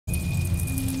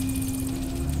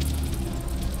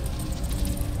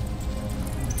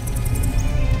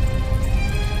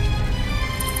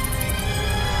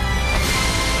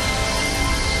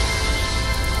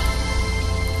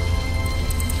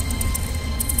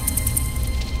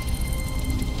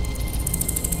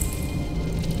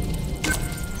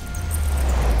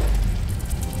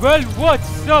Well,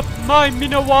 what's up, my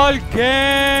Minawal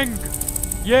gang?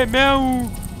 ये मैं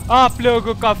हूँ आप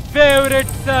लोगों का फेवरेट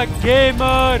सा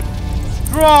गेमर,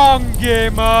 स्ट्रॉन्ग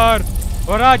गेमर,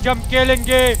 और आज हम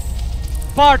खेलेंगे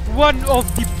part 1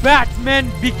 of the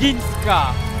Batman begins का।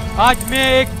 आज मैं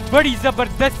एक बड़ी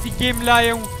जबरदस्त सी गेम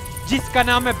लाया हूँ जिसका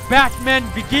नाम है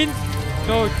बैटमैन बिगिंस।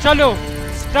 तो चलो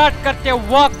स्टार्ट करते हैं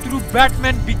वॉक थ्रू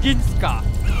बैटमैन बिगिंस का।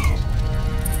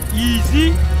 इजी।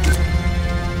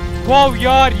 वाओ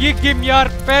यार, ये गेम यार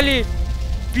पहले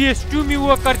PS2 में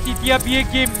हुआ करती थी, अब ये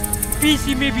गेम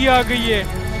PC में भी आ गई है।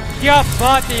 क्या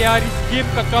बात है यार, इस गेम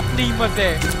का तो अपने ही मजा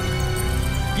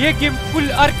है। ये गेम फुल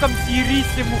अरकम सीरीज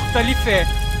से मुख्तलिफ है।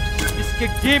 इसके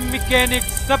गेम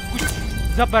मैकेनिक्स सब कुछ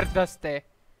जबरदस्त है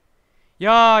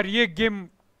यार। ये गेम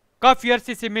काफी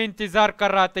अरसे से मैं इंतजार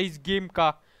कर रहा था इस गेम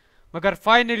का, मगर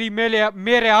फाइनली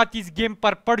मेरे हाथ इस गेम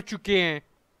पर पड़ चुके हैं।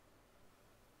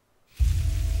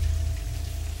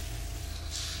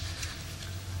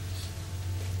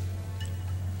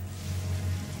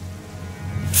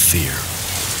 Fear.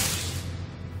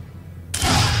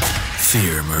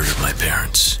 Fear murdered my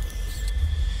parents.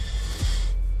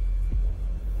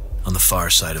 On the far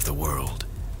side of the world,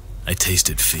 I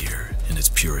tasted fear in its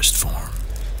purest form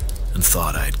and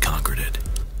thought I had conquered it.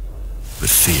 But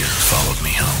fear followed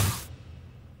me home.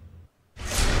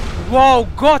 Wow,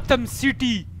 Gotham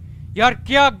City! यार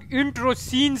क्या intro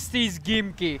scenes थे इस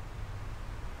game के।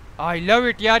 I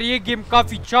love it यार, ये game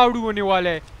काफी चाड़ू होने वाला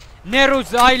है।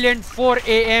 नेरोज आइलैंड 4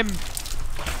 AM।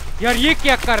 यार ये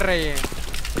क्या कर रहे हैं?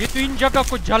 ये तो इन जगह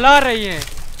को जला रहे हैं।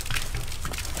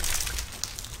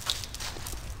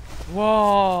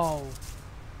 Wow,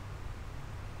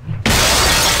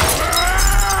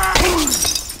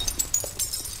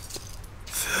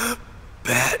 The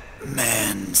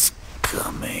Batman's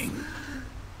coming.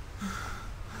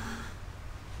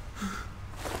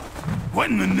 What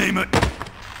in the name of...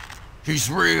 He's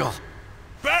real.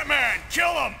 Batman,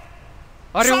 kill him!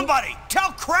 अरे Somebody,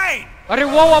 tell Crane! अरे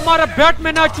वो हमारा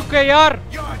बैटमैन आ चुका है यार।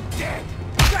 You're dead.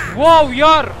 वाओ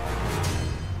यार,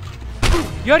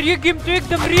 यार ये गेम तो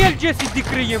एकदम रियल जैसी दिख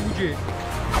रही है मुझे।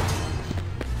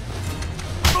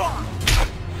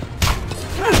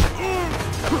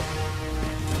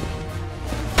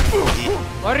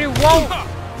 अरे वाओ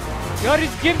यार,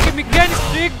 इस गेम के मैकेनिक्स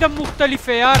तो एकदम मुख्तलिफ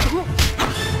है यार।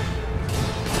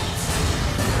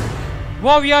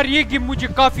 वाओ यार, ये गेम मुझे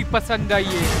काफी पसंद आई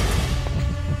है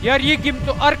यार। ये गेम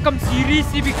तो अरकम सीरीज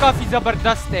से भी काफी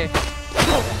जबरदस्त है।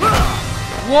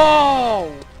 Wow,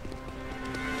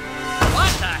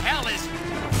 What the hell is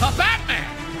a Batman?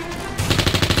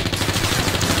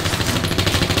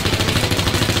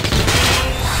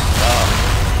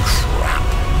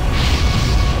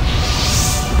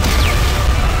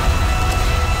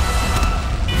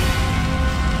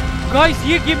 Guys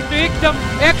ये गेम तो एकदम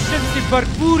एक्शन से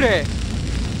भरपूर है।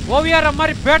 वो यार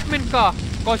हमारे बैटमैन का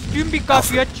कॉस्ट्यूम भी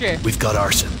काफी अच्छे है। We've got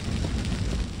arson.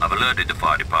 I've alerted the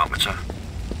fire department, sir.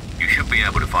 You should be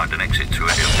able to find an exit through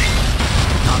any of these.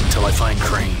 Not until I find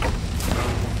Crane.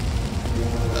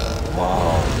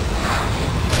 Wow.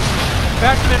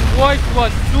 Batman voice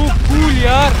was so cool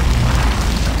यार।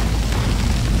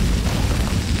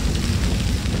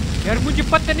 यार मुझे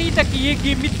पता नहीं था कि ये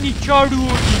game इतनी चाड़ू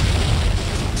होगी।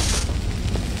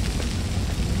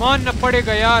 मानना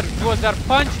पड़ेगा यार,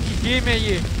 2005 की गेम है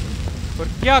ये, और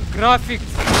क्या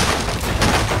ग्राफिक्स।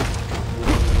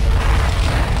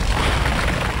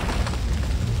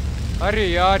 अरे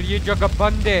यार ये जगह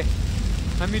बंद है,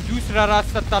 हमें दूसरा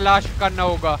रास्ता तलाश करना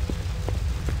होगा।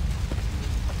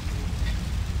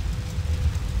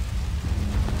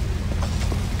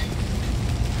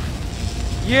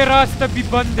 ये रास्ता भी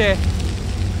बंद है,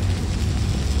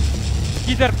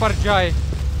 किधर पर जाए?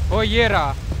 ओ ये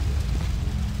रहा।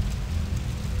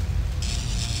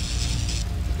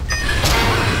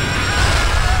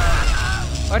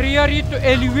 अरे यार ये तो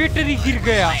एलिवेटर ही गिर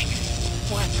गया।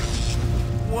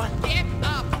 What? Get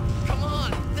up! Come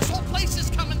on! This whole place is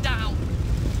coming down!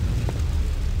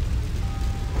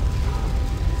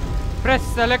 Press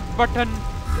select button.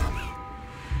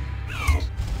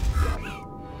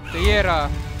 तो ये रहा।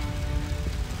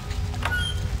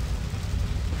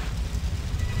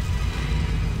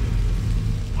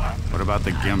 What about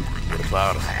the gimp? What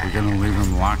about him? We're gonna leave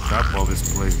him locked up while this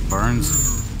place burns?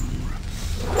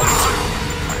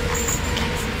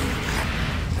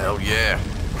 Hell yeah.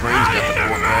 Crane's got the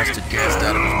poor bastard gassed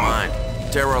out of his mind.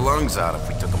 Tear our lungs out if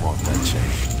we took him off that chain.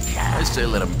 I say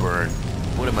let him burn.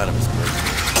 Put him out of his misery.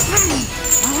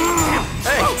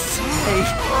 Hey! Hey,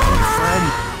 my friend.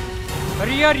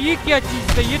 अरे यार ये क्या चीज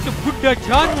था? ये तो बुड्ढा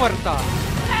जानवर था।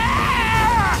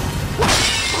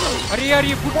 अरे यार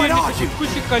ये बुड्ढे ने तो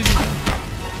खुदकुशी कर ली।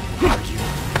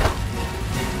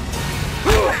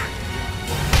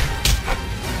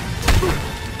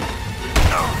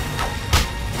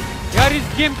 यार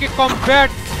इस गेम के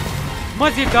कॉम्बैट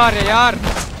मजेदार है यार।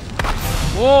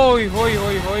 ओए होए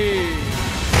होए होए,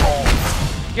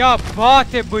 क्या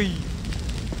बात है भाई।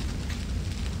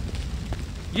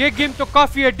 ये गेम तो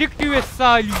काफी एडिक्टिव है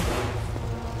साली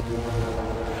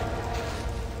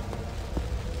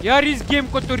यार। इस गेम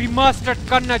को तो रिमास्टर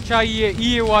करना चाहिए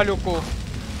ईए वालों को।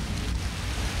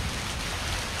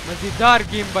 मजेदार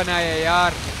गेम बनाया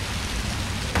यार।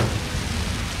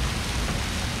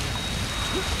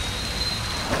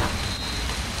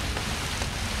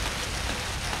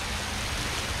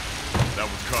 That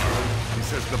was Carl. He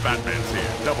says the Batman's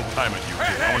here. Double time it, you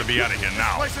kid. I want to be out of here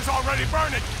now. This place is already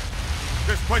burning.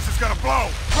 This place is gonna blow.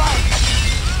 Run!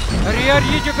 अरे यार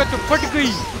ये जगह तो फट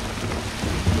गई,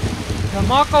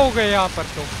 धमाका हो गया यहाँ पर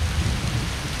तो।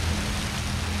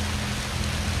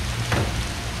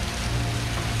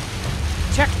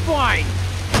 Check point.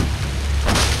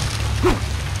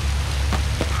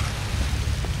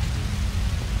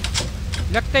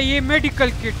 लगता है ये मेडिकल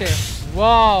किट है।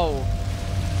 Wow,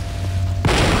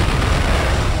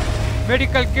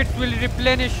 medical kits will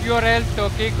replenish your health.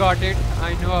 Okay, got it. I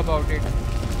know about it.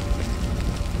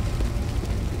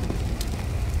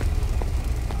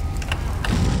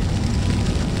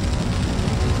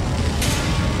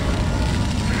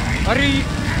 अरे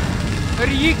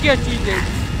ये क्या चीज है?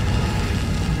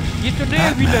 ये तो नया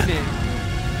विलन है।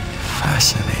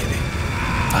 Fascinating.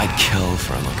 I'd kill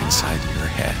for a look inside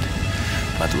your head,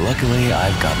 but luckily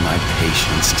I've got my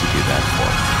patience to do that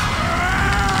for you.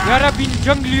 यार अब इन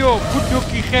जंगलियों बुड्ढों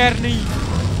की खैर नहीं।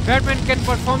 Batman can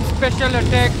perform special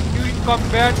attack during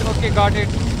combat. Okay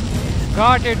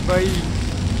got it भाई।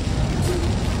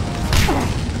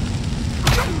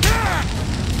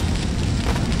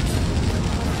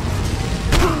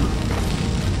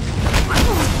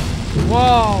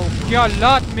 Wow, क्या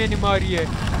लात मैंने मारी है।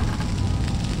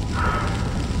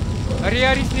 अरे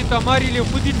यार इसने तो हमारे लिए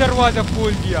खुद ही दरवाजा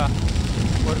खोल दिया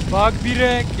और भाग भी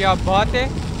रहे। क्या बात है।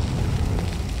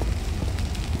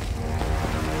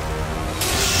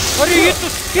 अरे ये तो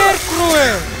स्केरक्रो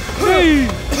है। नहीं,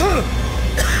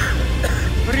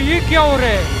 अरे ये क्या हो रहा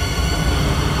है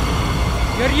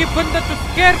यार? ये बंदा तो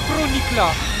स्केरक्रो निकला।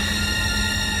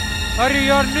 अरे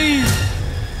यार नहीं,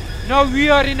 now we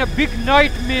are in a big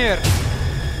nightmare.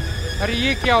 अरे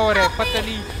ये क्या हो रहा है पता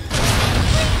नहीं।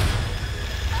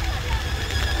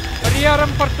 अरे यार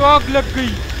हम पर तो आग लग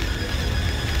गई।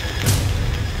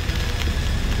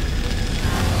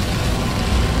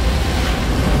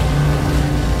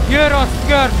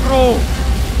 स्केरक्रो।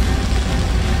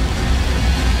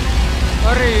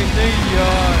 अरे नहीं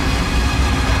यार।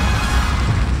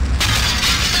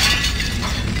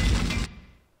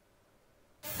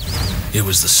 It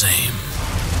was the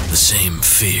same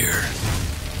fear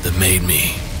that made me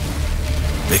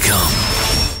become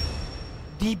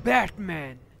The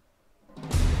Batman.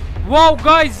 Wow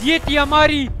guys, ये थी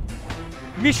हमारी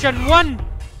mission 1।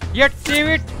 Let's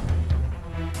save it.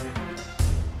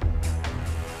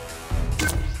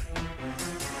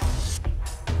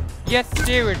 Yes,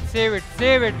 save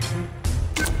it.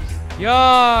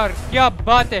 यार क्या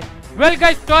बात है। Well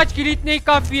guys, तो आज के लिए इतने ही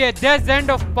काफी है। That's the end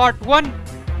of part 1।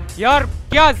 यार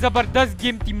क्या जबरदस्त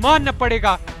गेम थी, मानना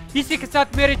पड़ेगा। इसी के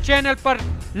साथ मेरे चैनल पर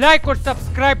लाइक और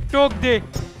सब्सक्राइब ठोक दे।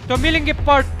 तो मिलेंगे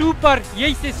पार्ट 2 पर,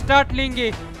 यही से स्टार्ट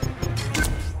लेंगे।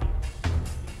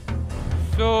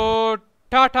 So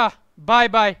Tata, bye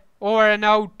bye, over and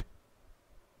out.